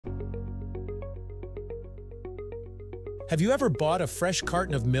Have you ever bought a fresh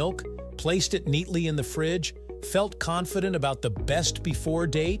carton of milk, placed it neatly in the fridge, felt confident about the best before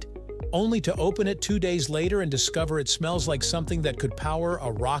date, only to open it 2 days later and discover it smells like something that could power a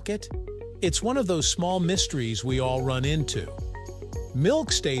rocket? It's one of those small mysteries we all run into.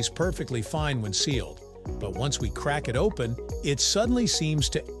 Milk stays perfectly fine when sealed, but once we crack it open, it suddenly seems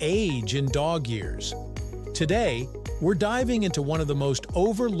to age in dog years. Today, we're diving into one of the most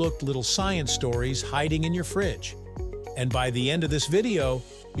overlooked little science stories hiding in your fridge. And by the end of this video,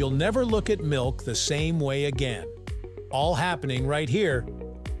 you'll never look at milk the same way again. All happening right here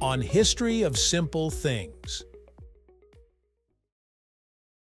on History of Simple Things.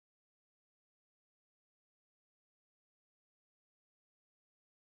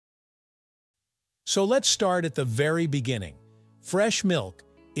 So let's start at the very beginning. Fresh milk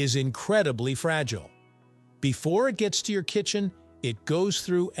is incredibly fragile. Before it gets to your kitchen, it goes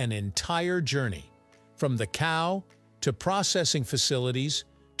through an entire journey, from the cow to processing facilities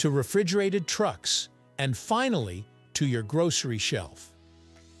to refrigerated trucks, and finally to your grocery shelf.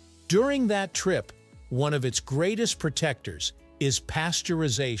 During that trip, one of its greatest protectors is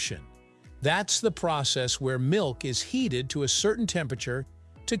pasteurization. That's the process where milk is heated to a certain temperature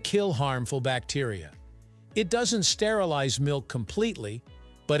to kill harmful bacteria. It doesn't sterilize milk completely,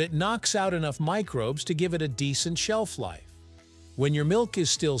 but it knocks out enough microbes to give it a decent shelf life. When your milk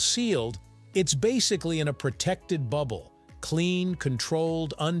is still sealed, it's basically in a protected bubble, clean,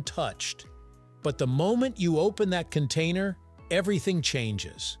 controlled, untouched. But the moment you open that container, everything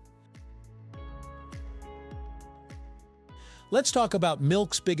changes. Let's talk about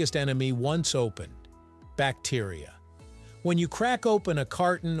milk's biggest enemy once opened: bacteria. When you crack open a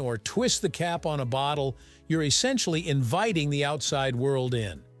carton or twist the cap on a bottle, you're essentially inviting the outside world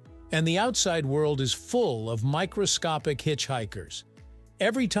in. And the outside world is full of microscopic hitchhikers.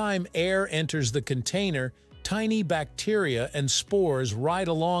 Every time air enters the container, tiny bacteria and spores ride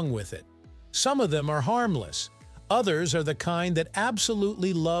along with it. Some of them are harmless. Others are the kind that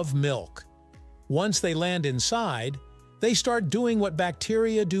absolutely love milk. Once they land inside, they start doing what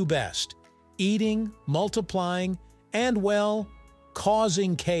bacteria do best: eating, multiplying, and, well,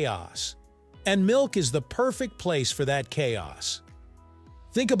 causing chaos. And milk is the perfect place for that chaos.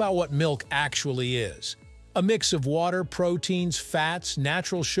 Think about what milk actually is: a mix of water, proteins, fats,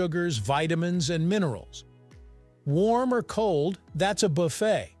 natural sugars, vitamins, and minerals. Warm or cold, that's a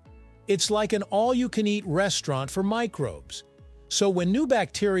buffet. It's like an all-you-can-eat restaurant for microbes. So when new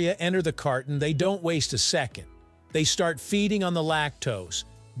bacteria enter the carton, they don't waste a second. They start feeding on the lactose,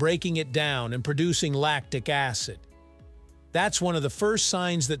 breaking it down and producing lactic acid. That's one of the first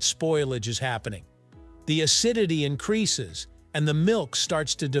signs that spoilage is happening. The acidity increases, and the milk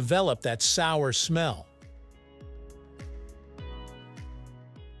starts to develop that sour smell.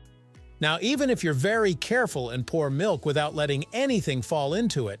 Now, even if you're very careful and pour milk without letting anything fall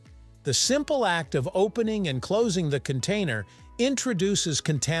into it, the simple act of opening and closing the container introduces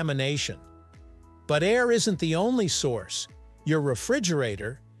contamination. But air isn't the only source. Your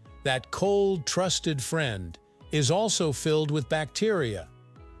refrigerator, that cold, trusted friend, is also filled with bacteria.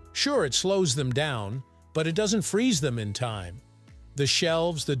 Sure, it slows them down, but it doesn't freeze them in time. The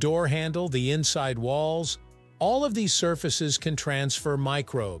shelves, the door handle, the inside walls, all of these surfaces can transfer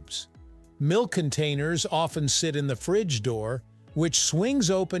microbes. Milk containers often sit in the fridge door, which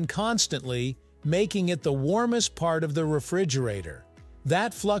swings open constantly, making it the warmest part of the refrigerator.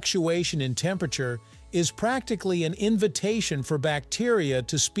 That fluctuation in temperature is practically an invitation for bacteria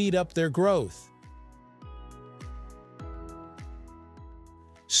to speed up their growth.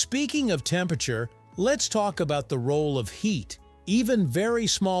 Speaking of temperature, let's talk about the role of heat, even very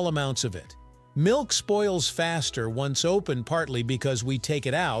small amounts of it. Milk spoils faster once opened, partly because we take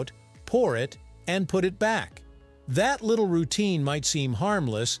it out, pour it, and put it back. That little routine might seem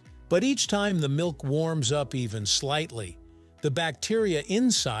harmless, but each time the milk warms up even slightly, the bacteria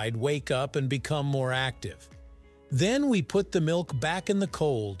inside wake up and become more active. Then we put the milk back in the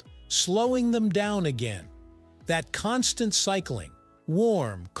cold, slowing them down again. That constant cycling,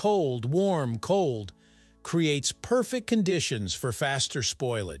 warm, cold, creates perfect conditions for faster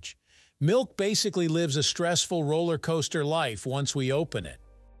spoilage. Milk basically lives a stressful roller coaster life once we open it.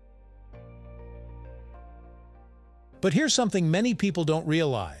 But here's something many people don't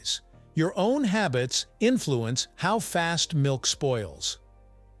realize. Your own habits influence how fast milk spoils.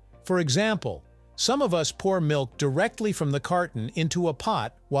 For example, some of us pour milk directly from the carton into a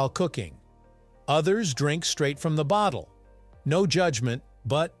pot while cooking. Others drink straight from the bottle. No judgment,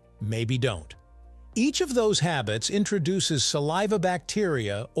 but maybe don't. Each of those habits introduces saliva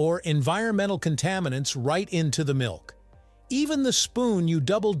bacteria or environmental contaminants right into the milk. Even the spoon you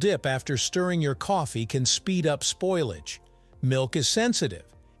double dip after stirring your coffee can speed up spoilage. Milk is sensitive,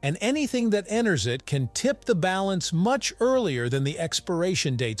 and anything that enters it can tip the balance much earlier than the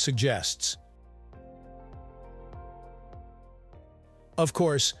expiration date suggests. Of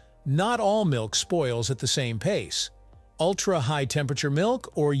course, not all milk spoils at the same pace. Ultra-high temperature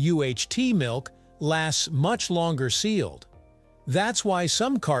milk, or UHT milk, lasts much longer sealed. That's why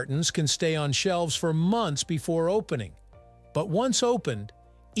some cartons can stay on shelves for months before opening. But once opened,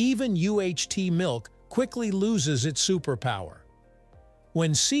 even UHT milk quickly loses its superpower.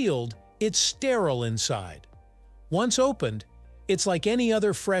 When sealed, it's sterile inside. Once opened, it's like any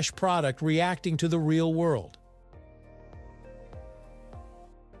other fresh product reacting to the real world.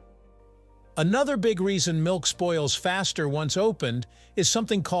 Another big reason milk spoils faster once opened is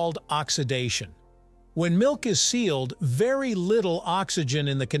something called oxidation. When milk is sealed, very little oxygen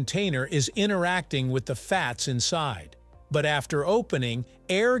in the container is interacting with the fats inside. But after opening,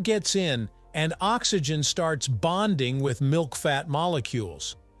 air gets in and oxygen starts bonding with milk fat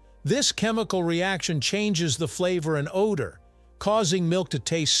molecules. This chemical reaction changes the flavor and odor, causing milk to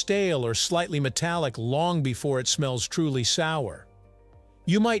taste stale or slightly metallic long before it smells truly sour.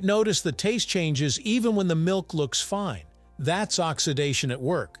 You might notice the taste changes even when the milk looks fine. That's oxidation at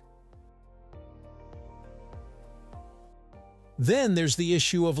work. Then there's the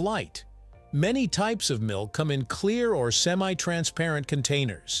issue of light. Many types of milk come in clear or semi-transparent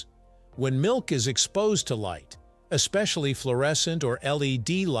containers. When milk is exposed to light, especially fluorescent or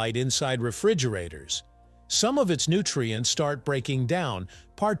LED light inside refrigerators, some of its nutrients start breaking down,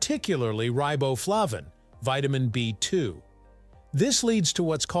 particularly riboflavin, vitamin B2. This leads to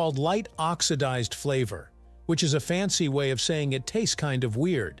what's called light oxidized flavor, which is a fancy way of saying it tastes kind of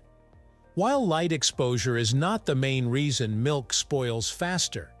weird. While light exposure is not the main reason milk spoils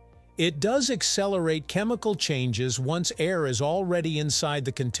faster, it does accelerate chemical changes once air is already inside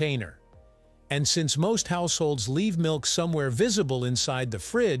the container. And since most households leave milk somewhere visible inside the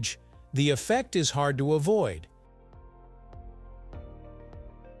fridge, the effect is hard to avoid.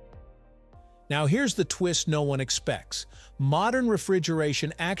 Now here's the twist no one expects. Modern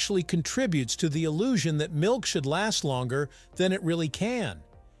refrigeration actually contributes to the illusion that milk should last longer than it really can.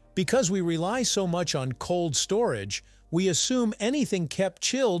 Because we rely so much on cold storage, we assume anything kept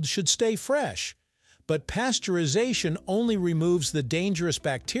chilled should stay fresh. But pasteurization only removes the dangerous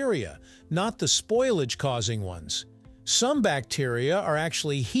bacteria, not the spoilage-causing ones. Some bacteria are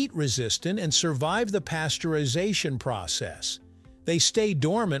actually heat-resistant and survive the pasteurization process. They stay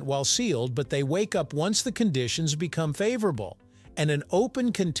dormant while sealed, but they wake up once the conditions become favorable, and an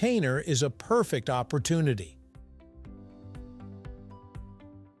open container is a perfect opportunity.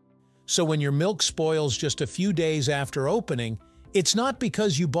 So when your milk spoils just a few days after opening, it's not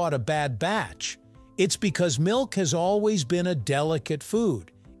because you bought a bad batch. It's because milk has always been a delicate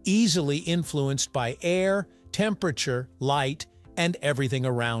food, easily influenced by air, temperature, light, and everything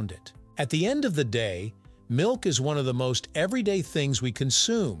around it. At the end of the day, milk is one of the most everyday things we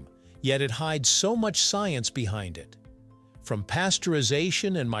consume, yet it hides so much science behind it. From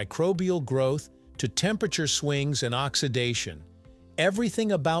pasteurization and microbial growth to temperature swings and oxidation,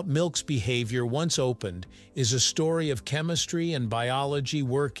 everything about milk's behavior once opened is a story of chemistry and biology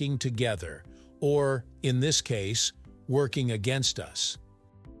working together, or, in this case, working against us.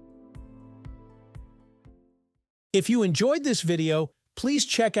 If you enjoyed this video, please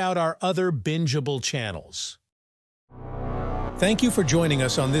check out our other bingeable channels. Thank you for joining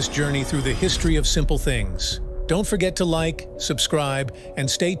us on this journey through the history of simple things. Don't forget to like, subscribe, and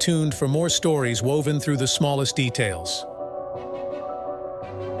stay tuned for more stories woven through the smallest details.